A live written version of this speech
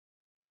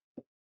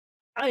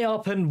Hey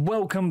up and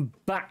welcome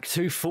back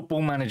to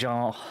Football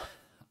Manager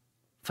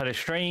for the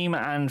stream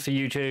and for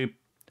YouTube.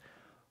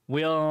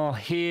 We are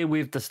here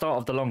with the start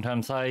of the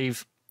long-term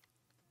save.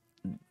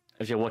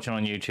 If you're watching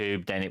on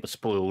YouTube, then it was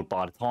spoiled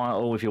by the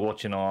title. If you're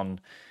watching on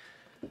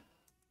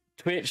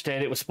Twitch,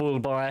 then it was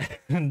spoiled by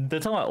the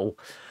title.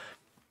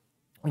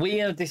 We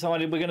have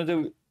decided we're going to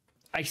do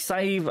a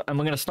save and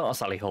we're going to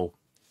start at Solihull.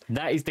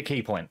 That is the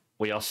key point.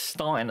 We are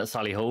starting at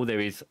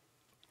Solihull.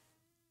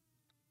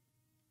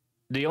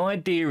 The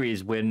idea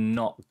is we're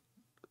Fargrick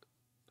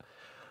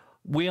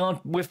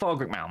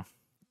Malm.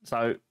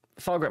 So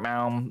Fargrick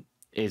Malm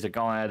is a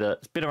guy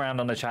that's been around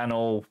on the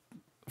channel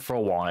for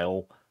a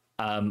while.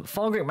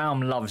 Fargrick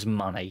Malm loves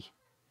money.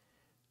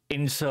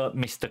 Insert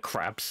Mr.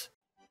 Krabs.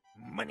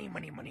 Money,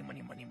 money, money,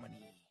 money, money,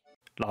 money.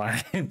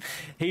 Like,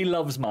 he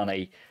loves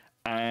money.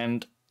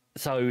 And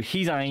so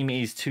his aim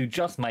is to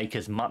just make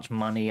as much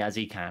money as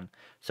he can.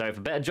 So if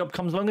a better job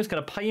comes along, it's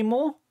going to pay him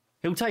more,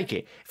 he'll take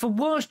it. If a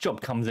worse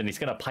job comes in, it's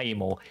going to pay him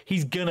more,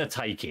 he's going to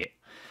take it.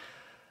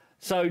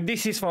 So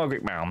this is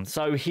Fargrick Malm.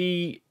 So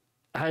he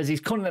has his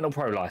Continental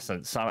Pro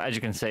license. So as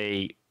you can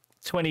see,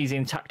 20s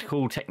in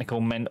tactical,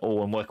 technical,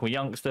 mental, and working with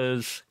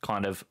youngsters.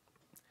 Kind of,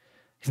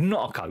 he's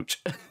not a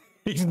coach.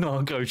 He's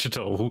not a coach at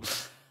all.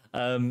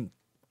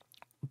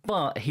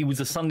 But he was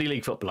a Sunday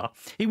League footballer.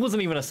 He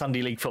wasn't even a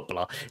Sunday League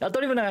footballer. I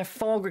don't even know if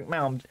Fargrick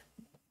Malm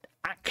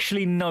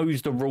actually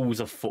knows the rules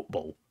of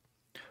football.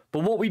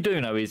 But what we do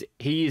know is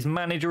he is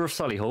manager of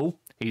Solihull.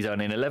 He's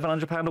earning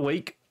 £1,100 a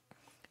week.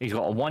 He's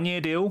got a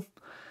 1-year deal.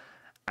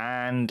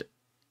 And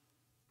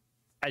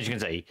as you can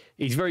see,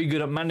 he's very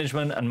good at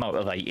management and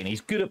motivating.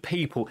 He's good at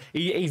people.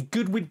 He's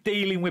good with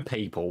dealing with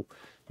people.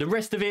 The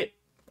rest of it,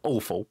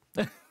 awful.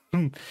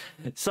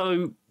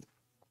 So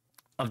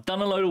I've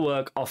done a load of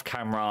work off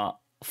camera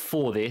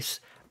for this.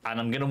 And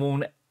I'm going to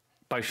warn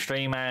both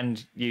stream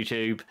and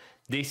YouTube.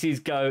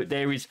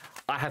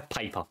 I have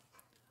paper.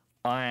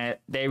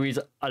 There is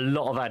a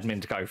lot of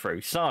admin to go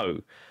through.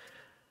 So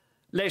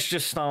let's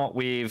just start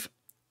with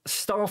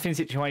staffing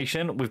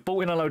situation. We've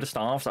brought in a load of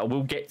staff, so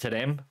we'll get to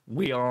them.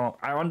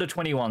 Our under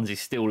 21s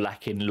is still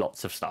lacking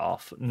lots of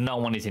staff. No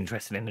one is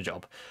interested in the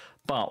job.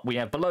 But we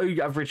have below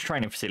average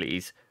training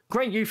facilities,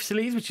 great youth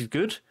facilities, which is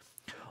good.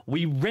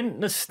 We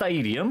rent the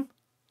stadium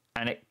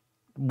and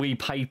we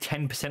pay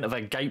 10% of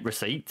our gate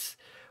receipts.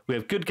 We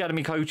have good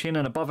academy coaching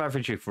and above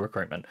average youth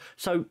recruitment.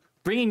 So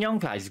bringing young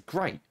players is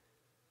great.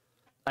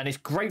 And it's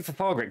great for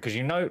Fargrick because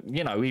you know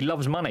he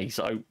loves money.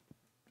 So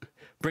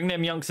bring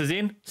them youngsters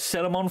in,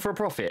 sell them on for a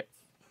profit.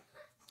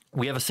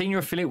 We have a senior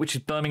affiliate, which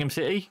is Birmingham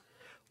City.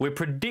 We're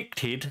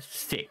predicted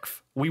 6th.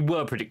 We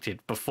were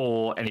predicted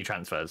before any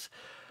transfers.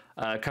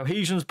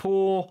 Cohesion's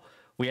poor.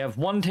 We have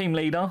one team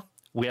leader.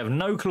 We have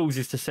no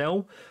clauses to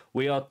sell.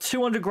 We are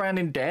 200 grand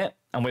in debt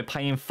and we're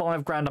paying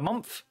 5 grand a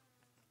month.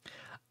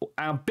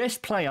 Our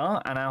best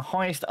player and our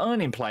highest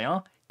earning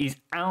player is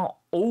out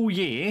all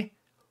year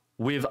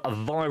with a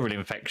viral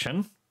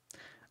infection.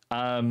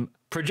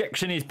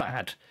 Projection is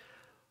bad.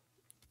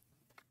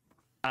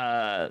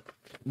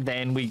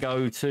 Then we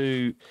go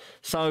to...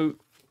 So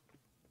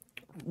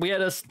we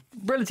had a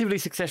relatively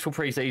successful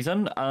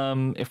pre-season.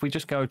 If we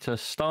just go to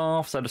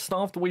staff. So the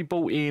staff that we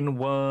brought in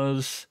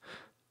was...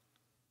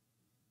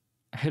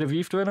 Head of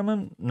Youth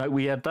Development? No,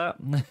 we had that.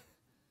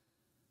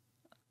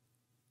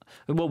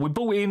 Well, we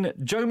brought in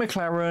Joe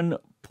McLaren,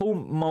 Paul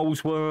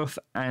Molesworth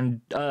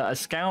and as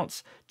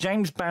scouts,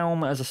 James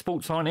Baum as a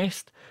sports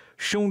scientist,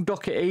 Sean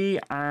Doherty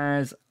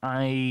as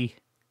a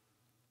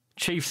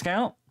chief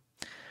scout,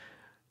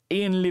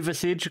 Ian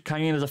Liversidge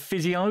came in as a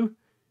physio,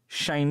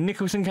 Shane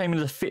Nicholson came in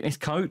as a fitness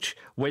coach,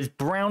 Wes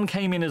Brown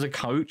came in as a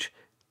coach,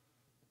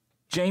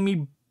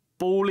 Jamie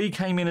Bawley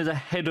came in as a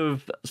head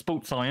of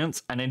sports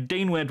science, and then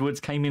Dean Edwards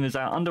came in as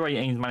our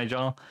under-18s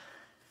manager,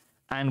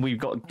 and we've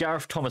got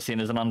Gareth Thomas in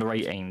as an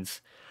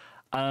under-18s.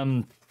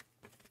 So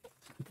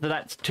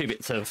that's 2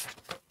 bits of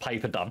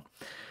paper done.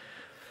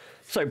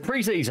 So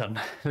pre-season,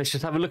 let's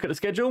just have a look at the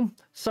schedule.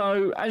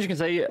 So as you can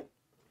see,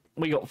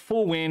 we got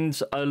 4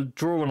 wins, a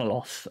draw and a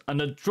loss. And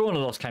the draw and a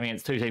loss came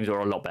against 2 teams that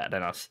are a lot better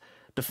than us.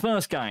 The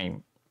first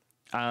game,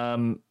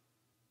 do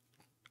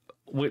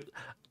you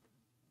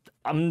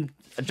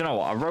know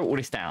what? I wrote all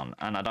this down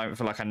and I don't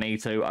feel like I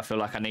need to. I feel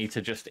like I need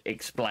to just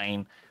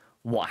explain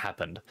what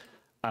happened.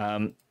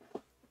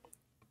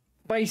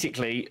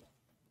 Basically,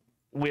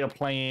 we are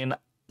playing...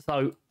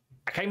 So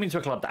I came into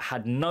a club that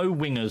had no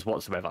wingers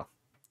whatsoever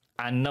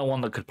and no one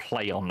that could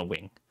play on the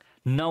wing.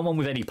 No one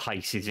with any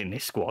paces in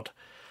this squad.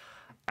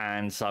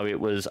 And so it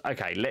was,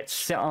 okay, let's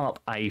set up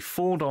a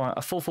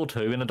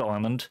 4-4-2 in a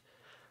diamond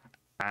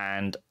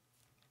and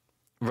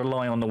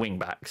rely on the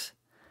wing-backs.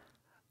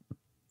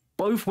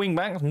 Both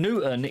wing-backs,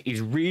 Newton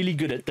is really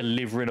good at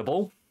delivering a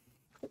ball.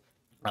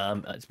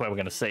 That's where we're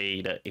going to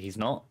see that he's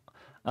not.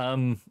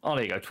 Oh,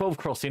 there you go. 12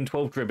 crossing,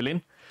 12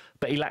 dribbling,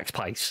 but he lacks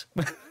pace.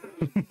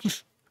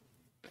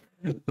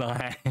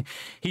 Like,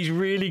 he's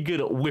really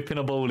good at whipping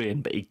a ball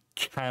in, but he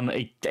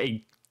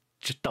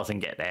just doesn't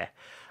get there.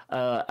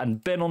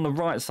 And Ben on the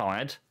right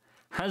side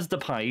has the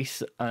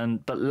pace,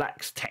 but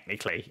lacks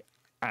technically.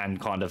 and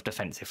kind of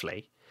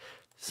defensively.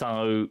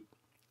 So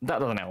that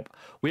doesn't help.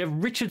 We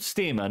have Richard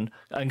Stearman,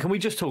 and can we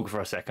just talk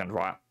for a second,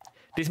 right?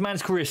 This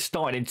man's career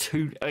started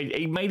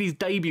he made his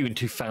debut in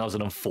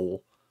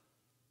 2004.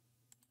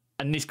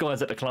 And this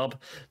guy's at the club.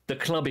 The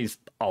club is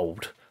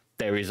old.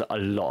 There is a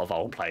lot of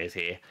old players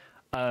here.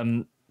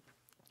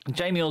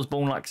 Jamie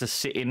Osborne likes to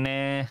sit in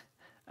there.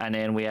 And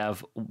then we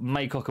have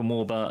Maycock and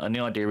Warburton. And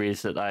the idea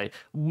is that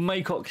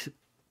Maycock's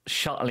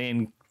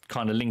shuttling,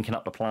 kind of linking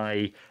up the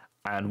play.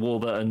 And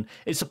Warburton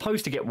is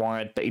supposed to get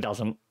wide, but he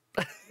doesn't.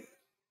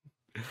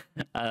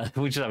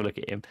 We'll just have a look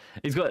at him.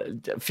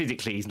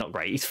 Physically, he's not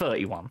great. He's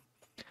 31.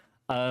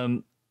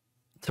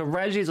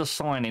 Taraj is a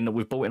signing that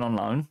we've bought in on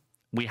loan.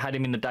 We had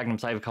him in the Dagenham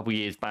save a couple of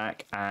years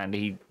back, and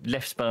he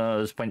left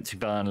Spurs, went to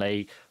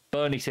Burnley.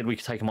 Burnley said we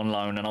could take him on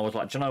loan, and I was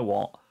like, do you know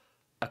what?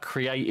 A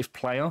creative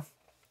player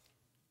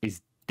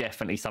is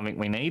definitely something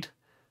we need.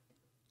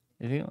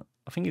 I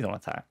think he's on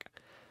attack.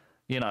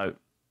 You know,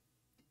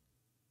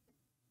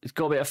 he's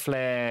got a bit of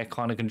flair,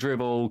 kind of can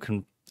dribble,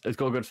 he's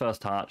got a good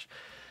first touch.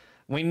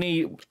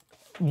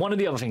 One of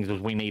the other things was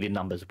we needed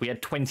numbers. We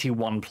had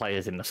 21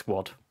 players in the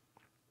squad.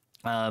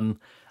 And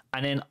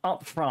then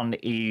up front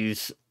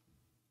is...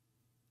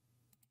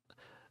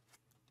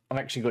 I've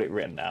actually got it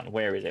written down.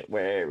 Where is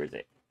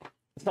it?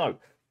 So,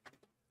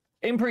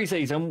 in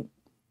pre-season,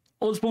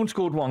 Osborne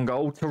scored 1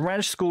 goal,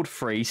 Taraj scored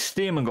 3,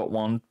 Stearman got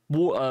 1,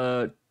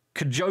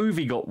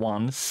 Kajovi got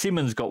 1,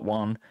 Simmons got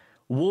 1,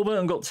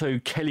 Warburton got 2,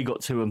 Kelly got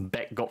 2, and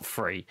Beck got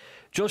 3.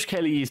 Josh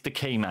Kelly is the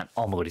key man.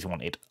 Oh my God, he's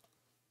wanted.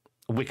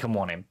 Wickham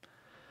want him.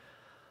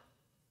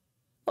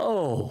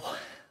 Oh.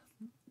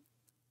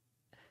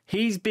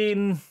 He's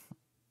got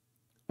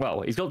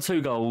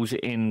 2 goals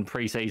in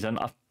pre-season.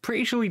 I'm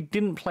pretty sure he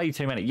didn't play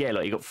too many. Yeah,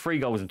 look, he got 3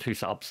 goals and 2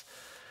 subs.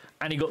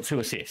 And he got 2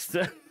 assists.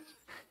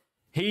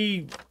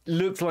 He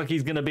looks like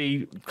he's going to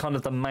be kind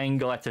of the main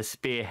guy to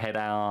spearhead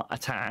our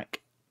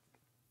attack.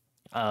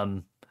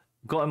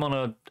 Got him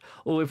on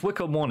if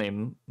Wickham want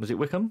him, was it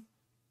Wickham?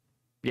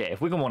 Yeah,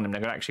 if Wickham want him,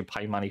 they're going to actually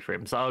pay money for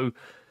him. So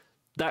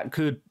that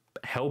could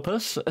help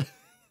us.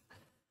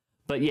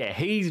 But yeah,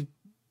 he's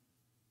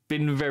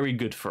been very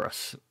good for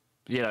us.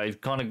 You know, he's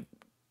kind of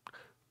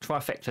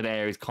trifecta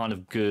there is kind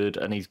of good,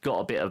 and he's got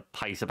a bit of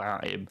pace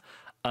about him.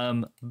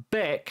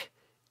 Beck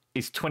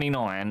is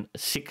 29,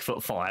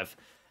 6'5".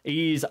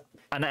 He's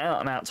an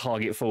out-and-out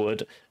target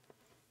forward.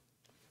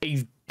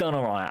 He's done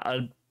all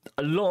right.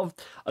 A lot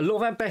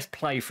of our best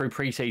play through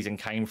pre-season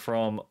came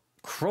from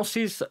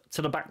crosses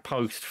to the back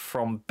post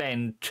from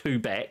Ben to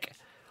Beck,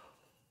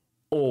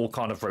 or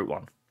kind of route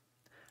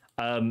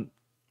one.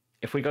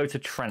 If we go to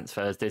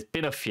transfers, there's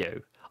been a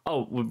few.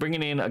 Oh, we're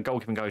bringing in a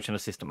goalkeeping coach and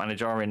assistant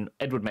manager in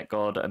Edward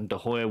Metgod and De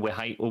Hoyer.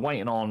 We're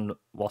waiting on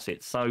what's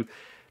it. So,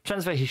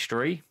 transfer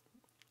history.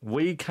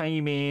 We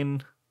came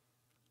in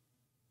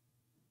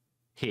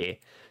here.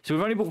 So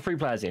we've only brought 3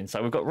 players in.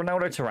 So we've got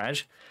Ronaldo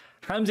Taraj.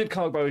 Hamzid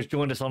Kargbo has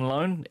joined us on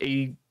loan.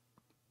 He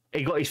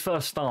got his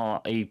first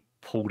start. He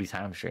pulled his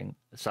hamstring.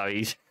 So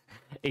he's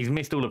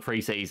missed all the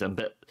pre-season.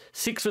 But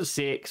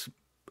 6'6".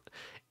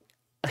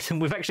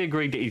 We've actually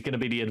agreed that he's going to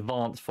be the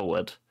advanced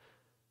forward,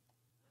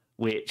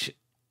 which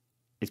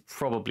is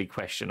probably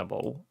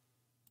questionable.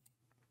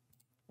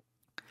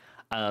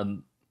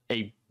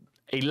 He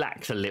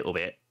lacks a little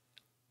bit.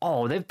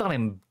 Oh, they've done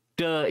him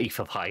dirty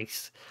for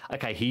pace.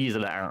 Okay, he is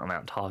an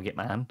out-and-out target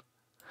man.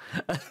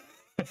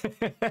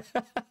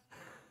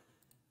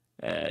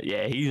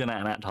 Yeah, he's an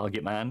out-and-out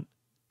target man.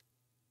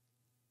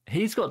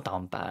 He's got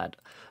done bad.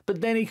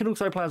 But then he can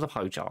also play as a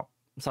poacher.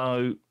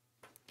 So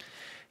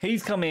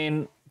he's come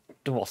in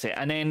to what's it?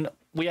 And then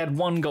we had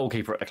 1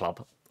 goalkeeper at the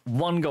club.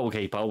 1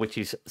 goalkeeper, which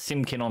is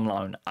Simkin on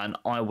loan. And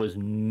I was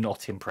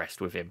not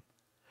impressed with him.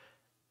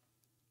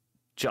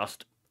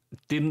 Just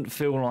didn't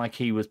feel like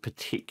he was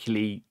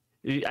particularly...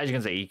 As you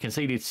can see, he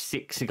conceded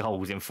 6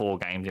 goals in 4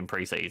 games in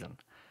pre-season.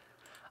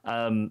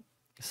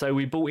 So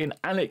we brought in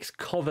Alex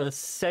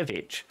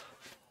Kovacevic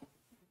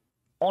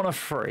on a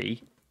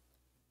free,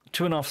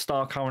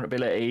 2.5-star current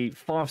ability,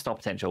 5-star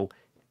potential.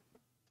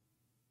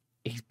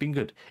 He's been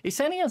good. He's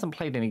saying he hasn't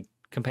played any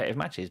competitive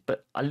matches,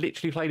 but I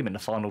literally played him in the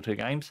final 2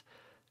 games.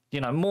 You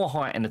know, more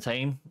height in the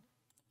team.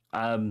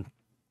 And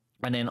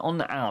then on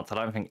the outs, I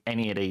don't think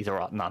any of these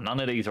are us. No, none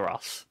of these are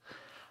us.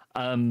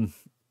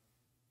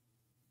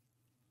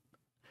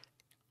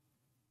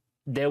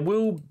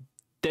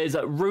 There's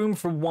a room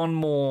for 1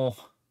 more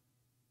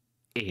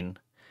in,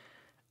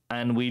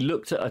 and we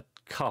looked at a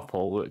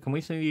couple. Can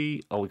we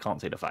see? Oh, we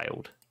can't see the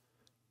failed.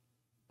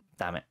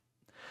 Damn it.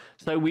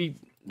 So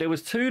there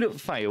was 2 that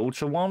failed.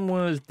 So one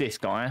was this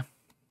guy,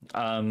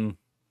 Callum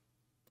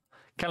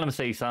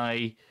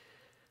Cisse.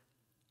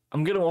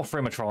 I'm going to offer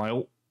him a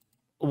trial.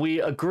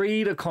 We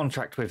agreed a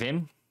contract with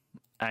him,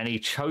 and he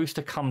chose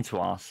to come to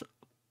us,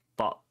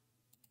 but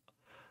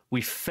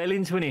we fell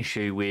into an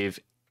issue with...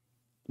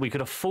 We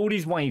could afford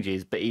his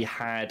wages, but he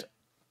had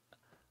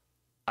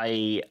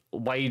a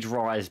wage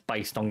rise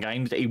based on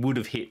games that he would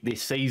have hit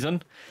this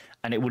season,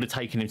 and it would have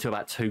taken him to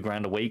about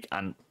 $2,000 a week,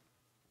 and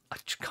I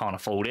just can't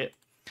afford it.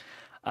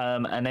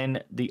 And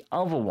then the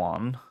other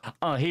one,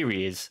 oh, here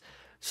he is.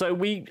 So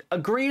we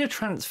agreed a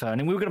transfer,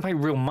 and we were going to pay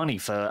real money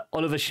for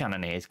Oliver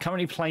Shannonier. He's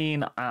currently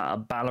playing at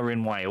Bala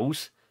in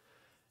Wales.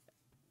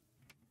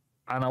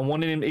 And I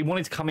wanted him, he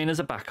wanted to come in as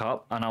a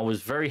backup, and I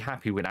was very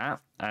happy with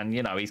that. And,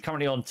 you know, he's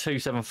currently on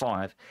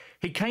 275.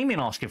 He came in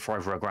asking for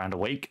over £1,000 a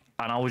week,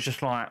 and I was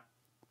just like,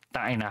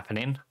 that ain't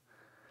happening.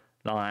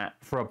 Like,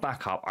 for a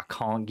backup, I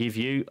can't give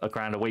you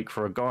 £1,000 a week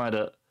for a guy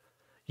that,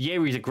 yeah,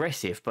 he's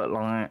aggressive, but,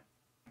 like,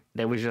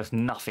 there was just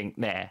nothing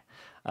there.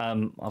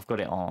 I've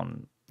got it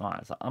on, right,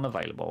 it's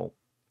unavailable.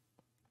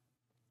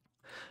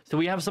 So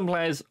we have some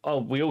players, oh,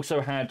 we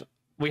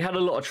had a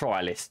lot of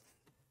trialists.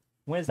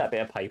 Where's that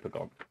bit of paper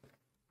gone?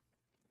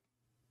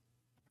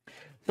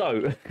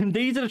 So,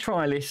 these are the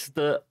trialists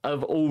that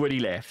have already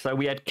left. So,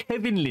 we had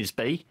Kevin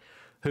Lisby,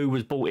 who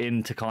was brought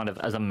in to kind of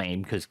as a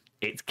meme because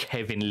it's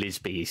Kevin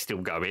Lisby, he's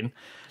still going.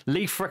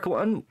 Lee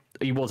Freckleton,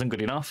 he wasn't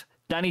good enough.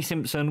 Danny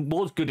Simpson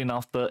was good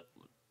enough, but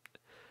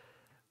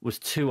was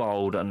too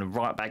old, and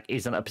right back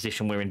isn't a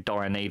position we're in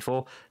dire need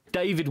for.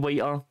 David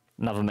Wheater,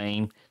 another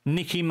meme.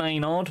 Nicky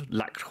Maynard,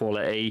 lacked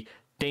quality.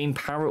 Dean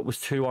Parrott was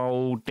too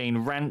old. Dean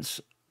Rance,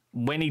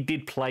 when he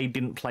did play,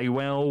 didn't play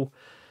well.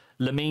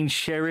 Lamine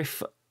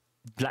Sheriff,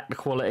 lacked the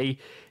quality.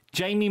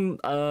 Jamie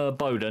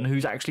Bowden,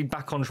 who's actually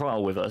back on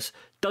trial with us,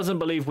 doesn't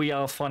believe we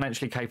are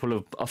financially capable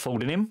of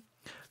affording him.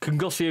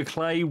 Kongosia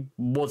Clay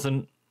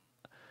wasn't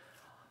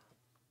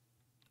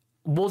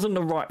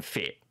the right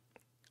fit.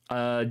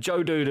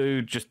 Joe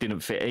Doodoo just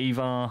didn't fit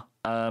either.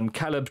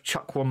 Caleb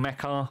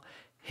Chukwameka,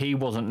 he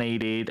wasn't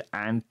needed.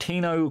 And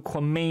Tino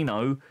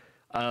Quamino,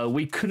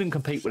 we couldn't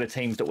compete with the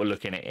teams that were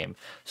looking at him.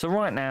 So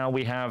right now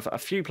we have a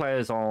few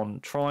players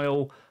on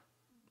trial.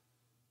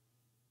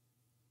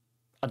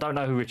 I don't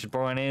know who Richard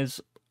Bryan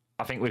is.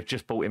 I think we've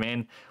just brought him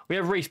in. We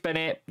have Reece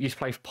Bennett, used to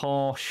play for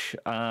Posh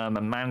and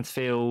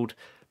Mansfield.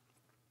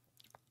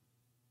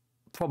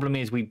 Problem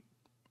is,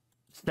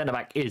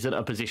 centre-back isn't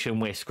a position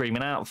we're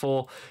screaming out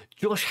for.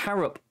 Josh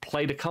Harrop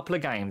played a couple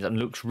of games and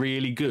looks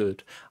really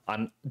good.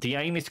 And the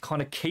aim is to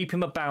kind of keep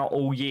him about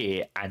all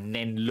year and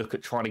then look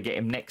at trying to get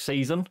him next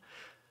season.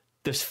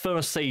 This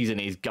first season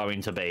is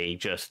going to be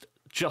just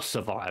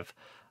survive.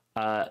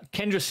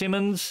 Kendra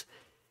Simmons,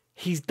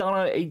 he's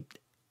done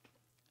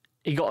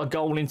he got a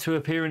goal in 2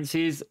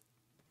 appearances.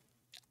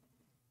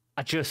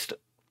 I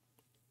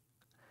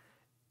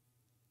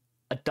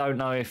don't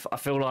know if I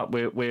feel like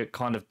we're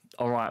kind of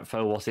all right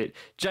for what's it.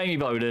 Jamie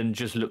Bowden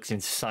just looks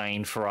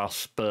insane for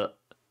us, but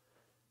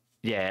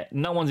yeah,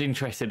 no one's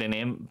interested in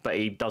him, but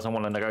he doesn't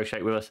want to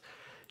negotiate with us.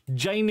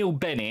 J. Neil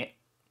Bennett,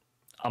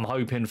 I'm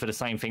hoping for the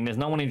same thing. There's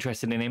no one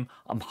interested in him.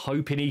 I'm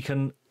hoping he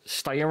can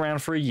stay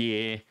around for a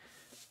year,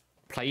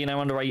 play in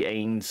our under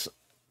 18s,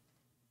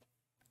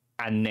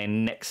 and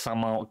then next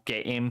summer I'll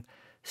get him.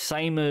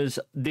 Same as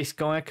this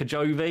guy,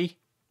 Kajovi.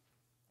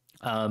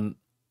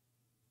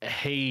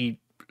 He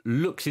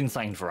looks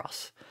insane for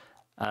us.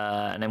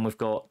 And then we've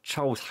got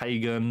Charles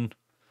Hagan.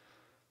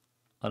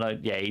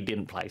 Yeah, he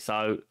didn't play.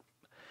 So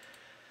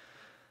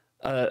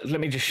let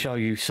me just show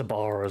you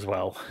Sabara as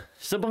well.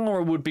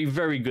 Sabara would be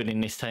very good in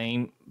this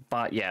team,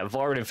 but yeah,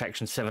 viral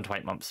infection, 7 to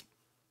 8 months.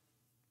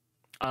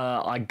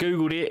 I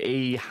googled it.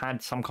 He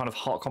had some kind of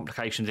heart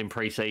complications in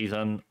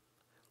pre-season.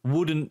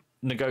 Wouldn't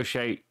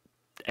negotiate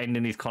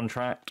ending his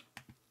contract,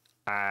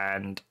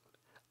 and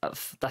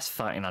that's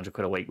 1,300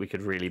 quid a week we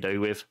could really do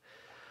with.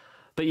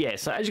 But yeah,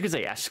 so as you can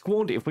see, our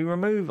squad, if we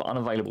remove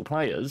unavailable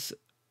players,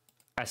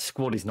 our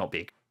squad is not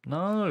big.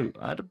 No,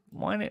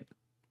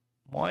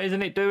 why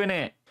isn't it doing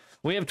it?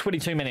 We have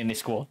 22 men in this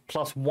squad,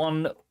 plus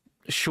 1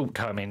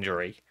 short-term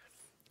injury.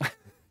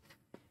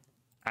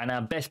 And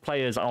our best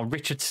players are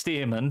Richard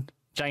Stearman,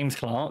 James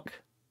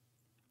Clark,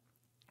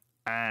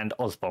 and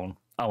Osborne,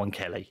 Owen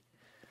Kelly,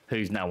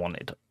 who's now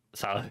wanted.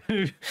 So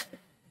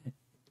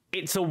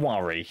it's a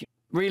worry.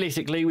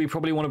 Realistically, we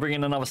probably want to bring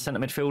in another centre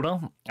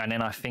midfielder, and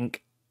then I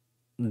think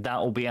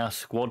that'll be our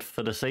squad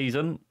for the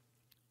season.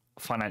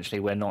 Financially,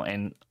 we're not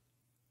in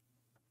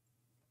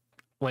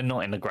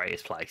the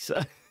greatest place.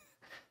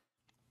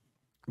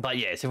 But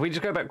yes, if we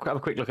just go back, have a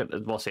quick look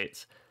at what's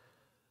it.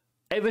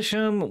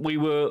 Eversham,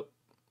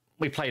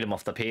 we played them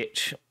off the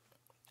pitch.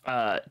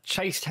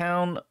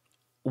 Chasetown,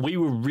 we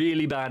were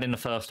really bad in the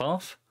first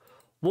half.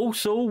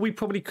 Walsall, we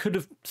probably could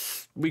have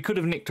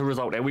nicked a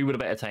result there. We were a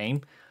better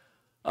team.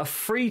 A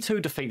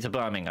 3-2 defeat to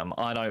Birmingham,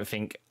 I don't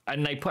think,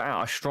 and they put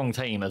out a strong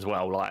team as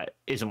well. Like,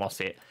 isn't what's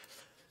it?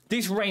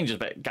 This Rangers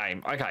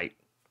game, okay.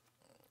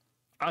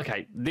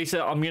 This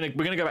we're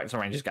gonna go back to the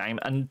Rangers game,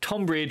 and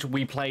Tonbridge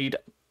we played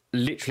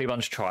literally a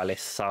bunch of trialists,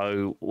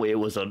 so it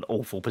was an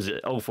awful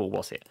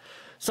what's it?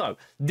 So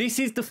this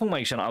is the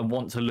formation I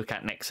want to look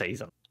at next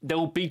season. There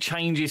will be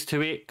changes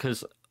to it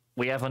because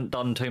we haven't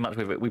done too much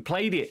with it. We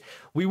played it.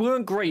 We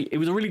weren't great. It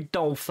was a really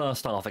dull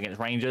first half against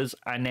Rangers.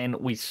 And then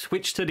we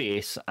switched to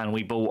this and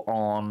we brought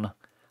on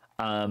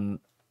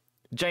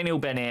J. Neil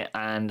Bennett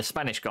and the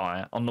Spanish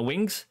guy on the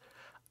wings.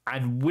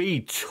 And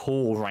we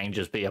tore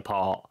Rangers B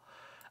apart.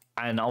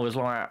 And I was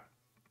like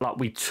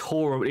we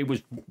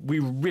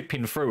were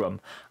ripping through them.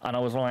 And I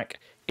was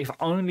like, if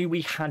only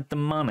we had the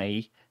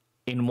money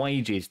in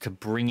wages to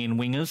bring in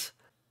wingers.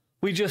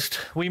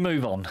 We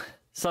move on.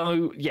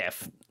 So, yeah,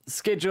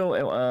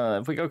 schedule,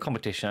 if we go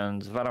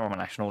competitions, Valorant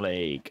National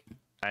League,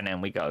 and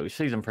then we go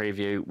season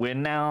preview, we're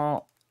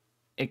now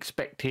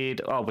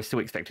expected, we're still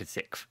expected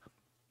 6th.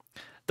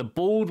 The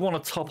board want a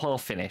top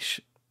half finish,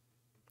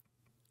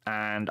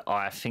 and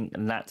I think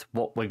that's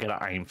what we're going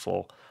to aim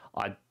for.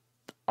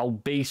 I'll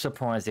be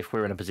surprised if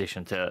we're in a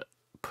position to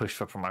push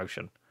for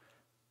promotion.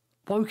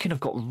 Woking have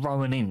got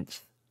Rowan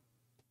Ince.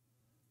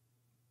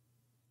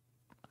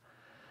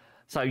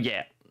 So,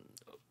 yeah.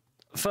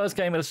 First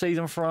game of the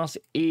season for us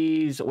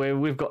is where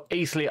we've got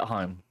Eastleigh at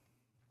home.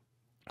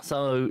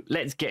 So,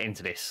 let's get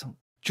into this.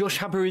 Josh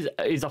Haber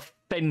is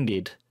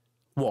offended.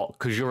 What?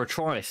 Because you're a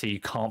trialist, so you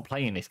can't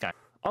play in this game.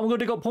 I'm going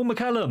to got Paul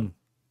McCallum.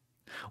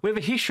 We have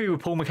a history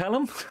with Paul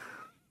McCallum.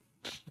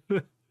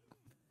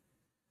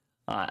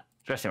 Alright,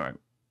 dressing room.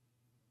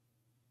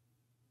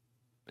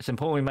 It's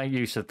important we make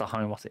use of the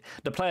home office.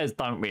 The players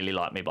don't really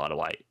like me, by the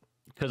way.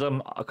 Because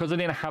I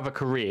didn't have a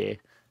career,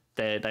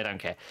 they don't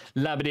care.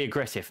 Labadie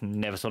aggressive,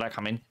 never saw that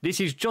coming. This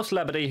is just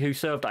Labadie who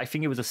served, I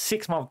think it was a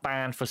 6-month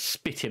ban for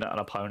spitting at an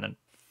opponent.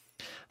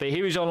 But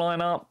here is your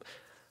lineup.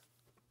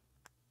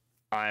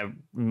 I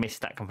missed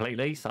that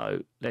completely,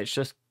 so let's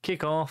just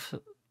kick off.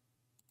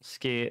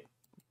 Skip.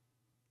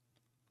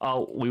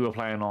 Oh, we were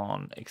playing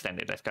on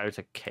extended. Let's go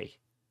to key.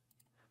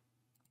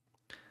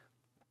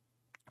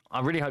 I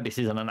really hope this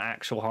isn't an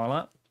actual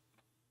highlight.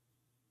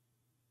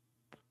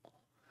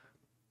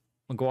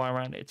 Maguire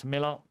around it to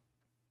Miller.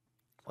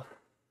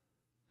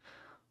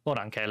 Well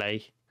done,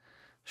 Kelly.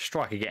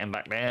 Striker getting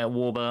back there.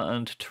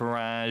 Warburton to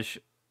Taraj.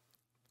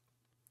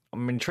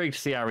 I'm intrigued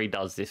to see how he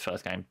does this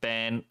first game.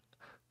 Ben.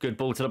 Good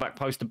ball to the back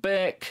post to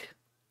Beck.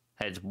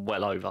 Heads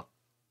well over.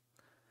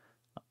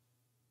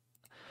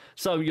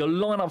 So your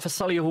lineup for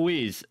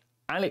Solihull is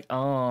Alex. Oh,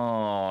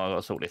 I've got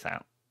to sort this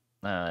out.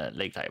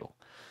 League table.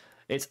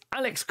 It's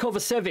Alex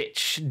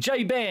Kovacevic,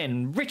 J.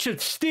 Ben, Richard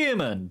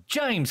Stearman,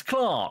 James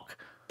Clark.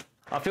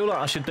 I feel like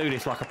I should do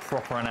this like a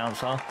proper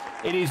announcer.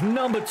 It is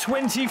number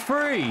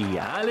 23,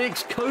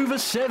 Alex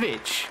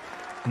Kovacevic.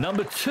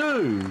 Number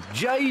 2,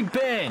 J.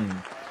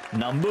 Ben.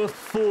 Number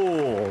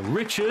 4,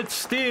 Richard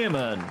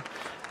Stearman.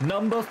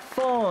 Number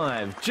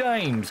 5,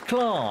 James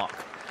Clark.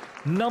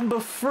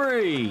 Number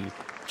 3,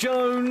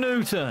 Joe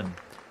Newton.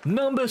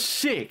 Number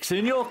 6,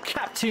 and your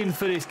captain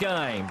for this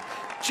game,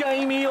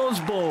 Jamie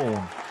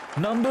Osborne.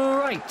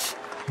 Number 8,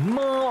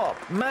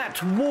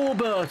 Matt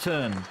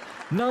Warburton.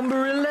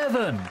 Number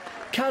 11,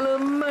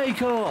 Callum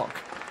Maycock.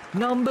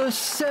 Number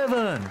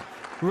 7,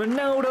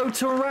 Ronaldo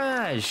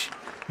Taraj.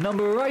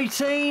 Number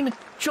 18,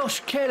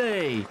 Josh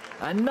Kelly.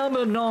 And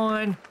number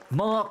 9,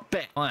 Mark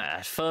Beck.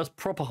 Right, first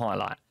proper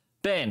highlight.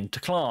 Ben to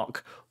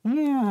Clark.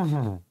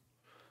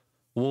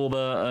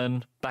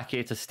 Warburton back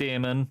here to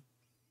Stearman.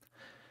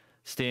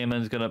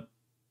 Stearman's going to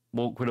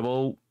walk with the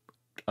ball.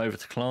 Over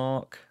to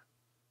Clark.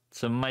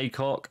 To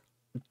Maycock.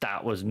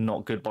 That was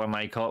not good by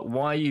Maycock.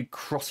 Why are you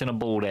crossing a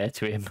ball there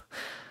to him?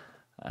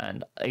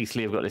 And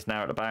Eastleigh have got this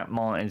now at the back.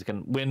 Martin's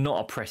going. We're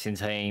not a pressing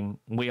team.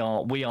 We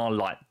are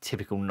like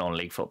typical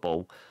non-league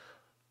football.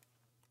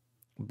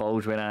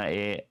 Baldwin out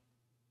here.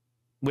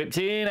 Whipped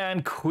in,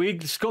 and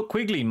Scott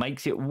Quigley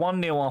makes it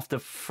 1-0 after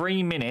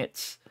 3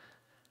 minutes.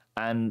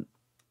 And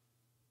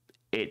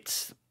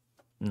it's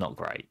not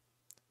great.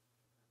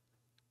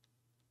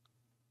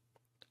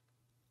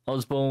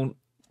 Osborne,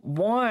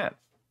 why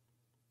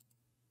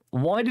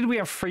did we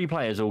have 3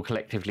 players all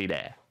collectively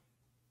there?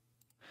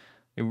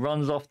 He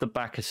runs off the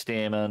back of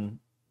Stearman,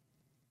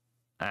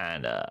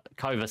 and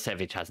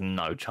Kovacevic has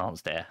no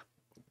chance there.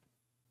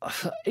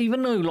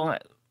 Even though,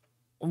 like,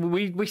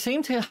 we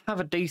seem to have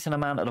a decent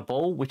amount of the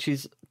ball, which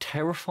is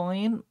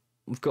terrifying.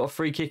 We've got a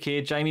free kick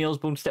here. Jamie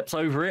Osborne steps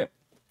over it.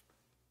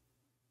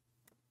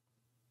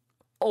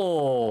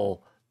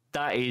 Oh,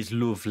 that is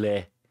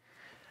lovely.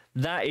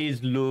 That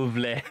is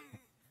lovely.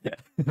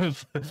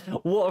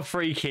 What a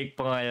free kick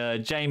by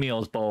Jamie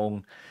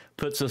Osborne.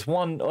 Puts us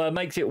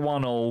makes it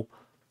 1-1.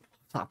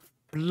 That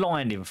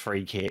blinding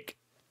free kick.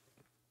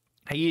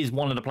 He is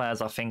one of the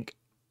players I think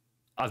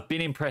I've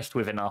been impressed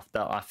with enough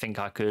that I think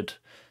I could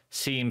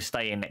see him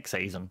stay in next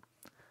season,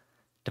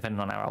 depending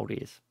on how old he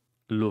is.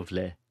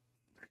 Lovely.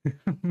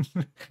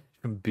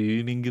 From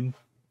Birmingham.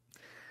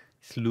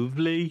 It's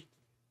lovely.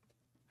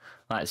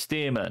 Right,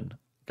 Stearman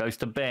goes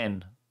to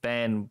Ben.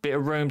 Ben, bit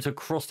of room to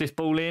cross this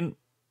ball in.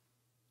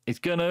 He's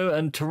gonna,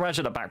 and Taraj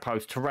at the back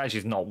post. Taraj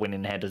is not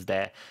winning headers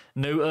there.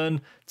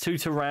 Newton to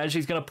Taraj.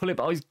 He's gonna pull it,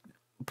 but he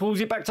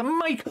pulls it back to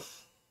Make.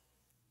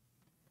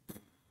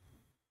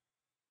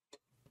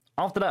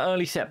 After that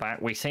early setback,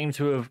 we seem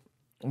to have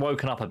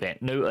woken up a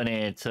bit. Newton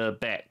here to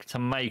Beck, to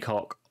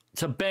Maycock,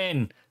 to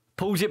Ben.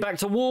 Pulls it back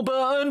to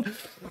Warburton.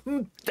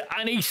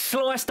 And he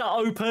sliced that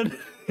open.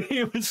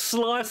 It was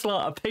sliced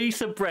like a piece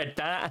of bread,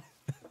 that.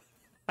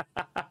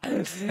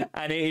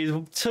 And it is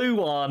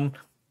 2-1.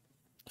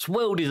 It's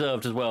well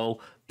deserved as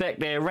well. respect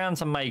there, round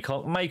to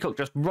Maycock. Maycock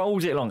just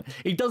rolls it along.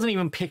 He doesn't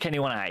even pick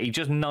anyone out. He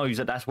just knows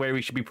that that's where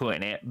he should be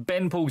putting it.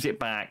 Ben pulls it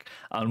back,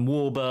 and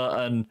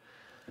Warburton...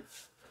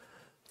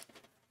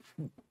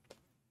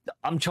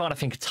 I'm trying to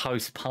think of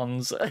toast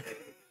puns.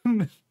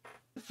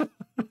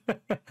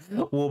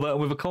 Warburton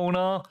with a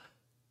corner.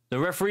 The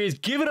referee is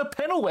given a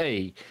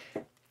penalty.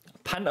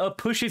 Panther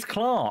pushes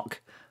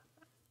Clark.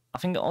 I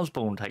think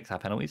Osborne takes our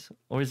penalties.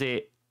 Or is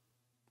it...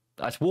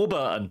 That's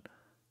Warburton.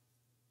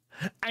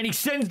 And he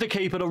sends the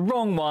keeper the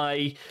wrong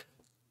way.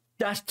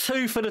 That's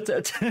two for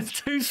the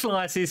two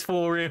slices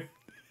for him.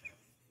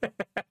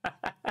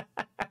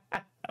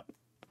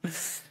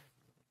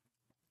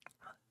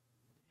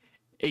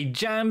 He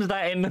jams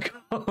that in the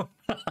corner.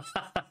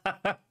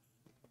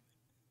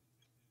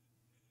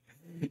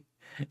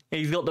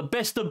 He's got the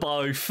best of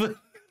both.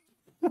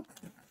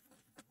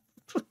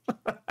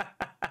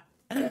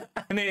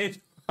 And it is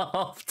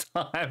half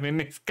time in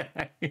this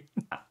game.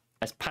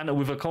 That's Panther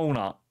with a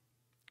corner.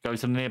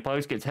 Goes to the near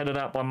post, gets headed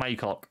out by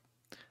Maycock.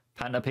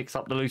 Panther picks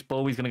up the loose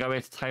ball. He's going to go here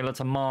to Taylor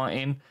to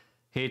Martin.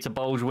 Here to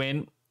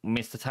Bolgwin.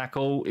 Missed the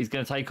tackle. He's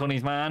going to take on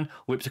his man.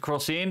 Whips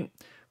across in.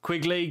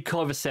 Quigley.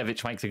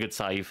 Kovacevic makes a good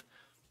save.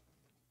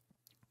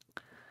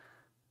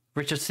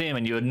 Richard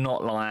Seaman, you are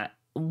not like...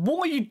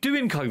 What are you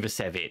doing,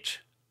 Kovacevic?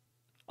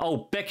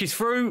 Oh, Beck is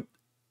through.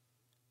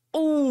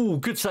 Oh,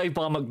 good save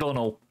by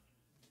McDonnell.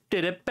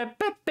 Did it.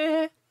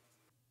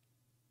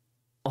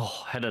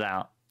 Oh, headed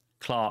out.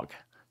 Clark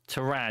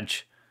to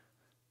Raj.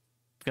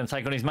 Going to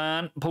take on his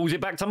man. Pulls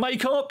it back to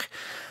Maycock.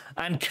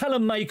 And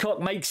Callum Maycock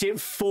makes it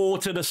 4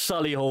 to the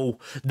Solihull.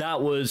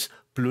 That was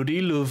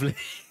bloody lovely.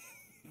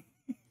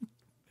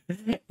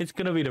 It's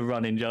going to be the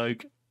running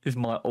joke. It's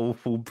my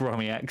awful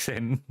Brummie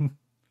accent.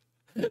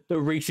 The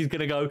Reese is going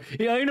to go,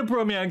 it ain't a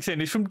Brummie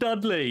accent, it's from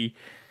Dudley.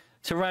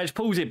 Taraj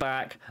pulls it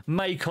back.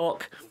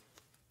 Maycock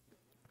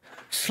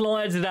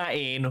slides that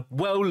in,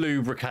 well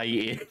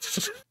lubricated.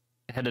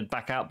 Headed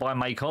back out by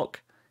Maycock.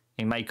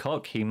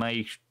 He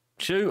may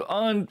shoot.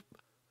 And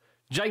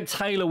Jake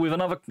Taylor with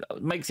another,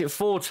 makes it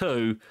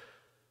 4-2.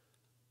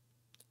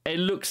 It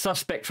looks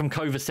suspect from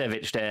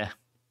Kovacevic there.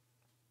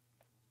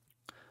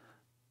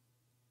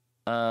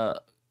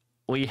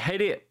 We head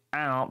it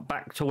out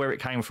back to where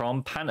it came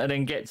from. Panther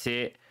then gets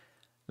it,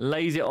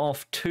 lays it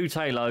off to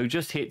Taylor,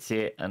 just hits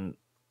it, and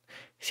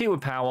hit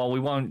with power. We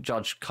won't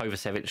judge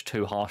Kovacevic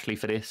too harshly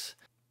for this.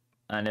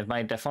 And they've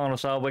made their final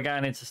sub. We're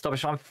going into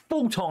stoppage time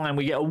full time.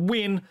 We get a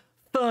win.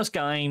 First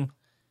game.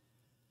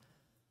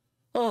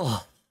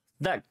 Oh,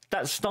 that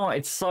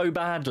started so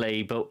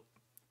badly, but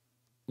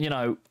you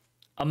know,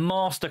 a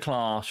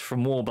masterclass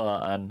from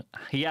Warburton.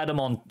 He had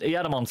him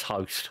on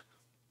toast.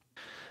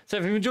 So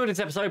if you've enjoyed this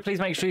episode, please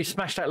make sure you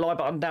smash that like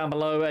button down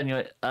below. And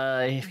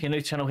if you're new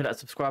to the channel, hit that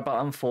subscribe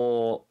button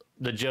for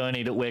the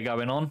journey that we're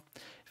going on.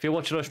 If you're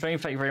watching our stream,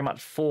 thank you very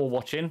much for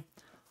watching.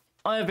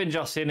 I have been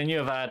Justin, and you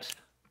have had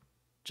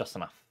just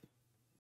enough.